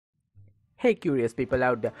Hey curious people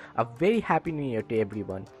out there, a very happy new year to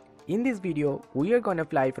everyone. In this video, we are gonna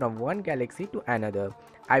fly from one galaxy to another.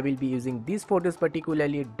 I will be using these photos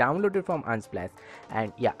particularly downloaded from Unsplash,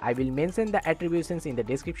 and yeah, I will mention the attributions in the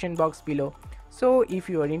description box below. So if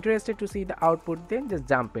you are interested to see the output, then just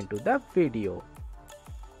jump into the video.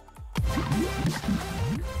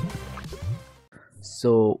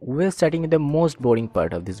 So we're starting with the most boring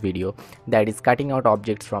part of this video, that is cutting out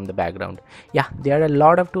objects from the background. Yeah, there are a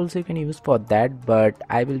lot of tools you can use for that, but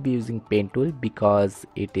I will be using pen tool because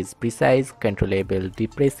it is precise, controllable,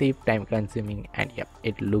 depressive, time consuming, and yeah,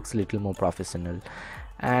 it looks a little more professional.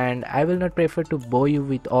 And I will not prefer to bore you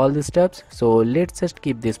with all the steps, so let's just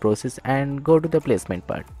keep this process and go to the placement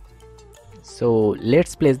part. So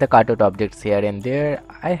let's place the cutout objects here and there.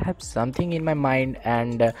 I have something in my mind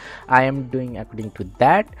and I am doing according to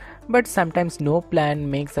that, but sometimes no plan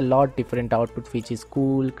makes a lot different output, which is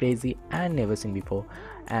cool, crazy, and never seen before.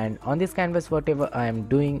 And on this canvas, whatever I am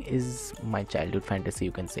doing is my childhood fantasy,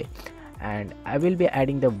 you can say. And I will be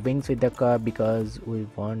adding the wings with the car because we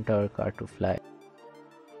want our car to fly.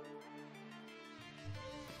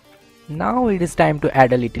 Now it is time to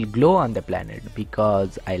add a little glow on the planet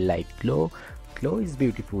because I like glow. Glow is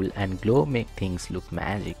beautiful and glow make things look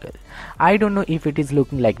magical. I don't know if it is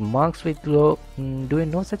looking like marks with glow. Do you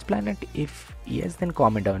know such planet? If yes, then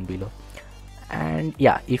comment down below. And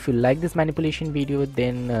yeah, if you like this manipulation video,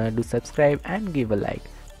 then do subscribe and give a like.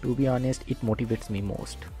 To be honest, it motivates me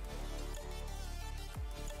most.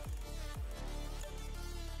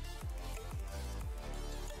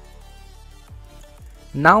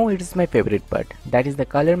 Now it is my favorite part, that is the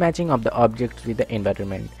color matching of the objects with the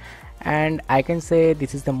environment, and I can say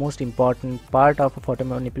this is the most important part of a photo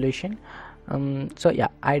manipulation. So yeah,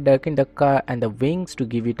 I darken the car and the wings to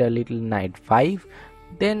give it a little night vibe.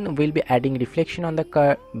 Then we'll be adding reflection on the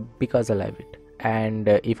car because I love it, and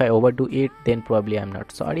if I overdo it, then probably I'm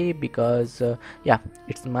not sorry because yeah,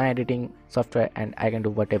 it's my editing software and I can do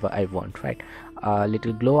whatever I want, right? A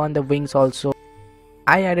little glow on the wings also.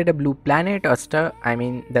 I added a blue planet or star, I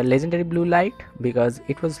mean the legendary blue light, because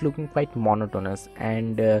it was looking quite monotonous,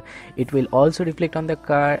 and it will also reflect on the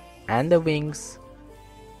car and the wings,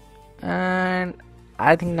 and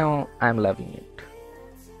I think now I'm loving it.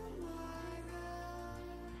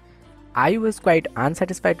 I was quite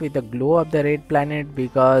unsatisfied with the glow of the red planet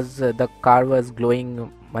because the car was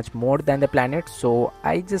glowing much more than the planet, so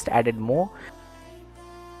I just added more.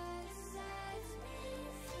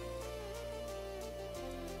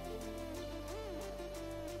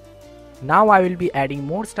 Now I will be adding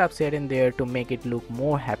more stuffs here and there to make it look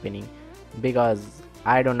more happening, because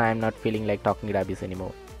I don't know, I'm not feeling like talking rubbish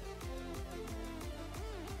anymore.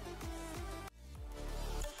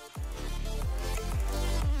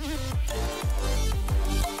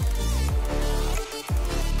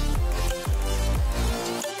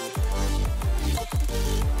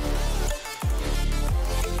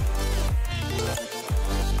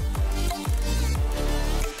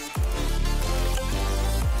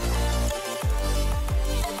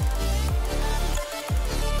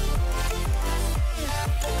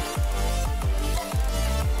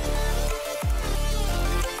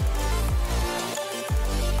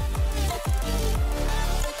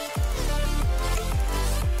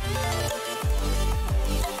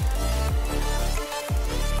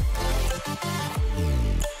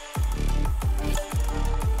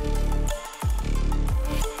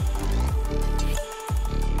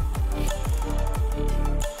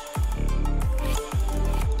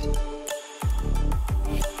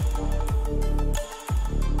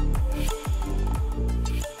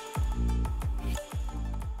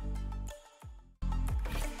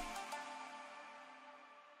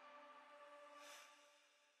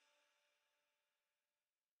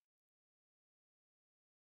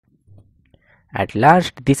 At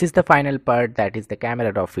last, this is the final part, that is the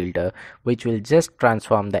camera raw filter, which will just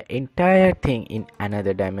transform the entire thing in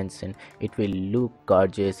another dimension. It will look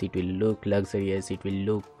gorgeous, it will look luxurious, it will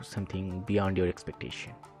look something beyond your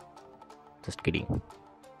expectation. Just kidding.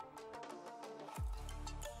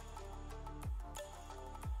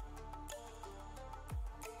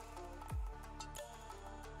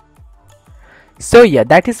 So yeah,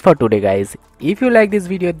 that is for today guys. If you like this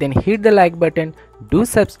video, then hit the like button, do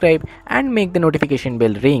subscribe and make the notification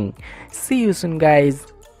bell ring. See you soon guys.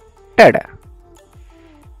 Tada.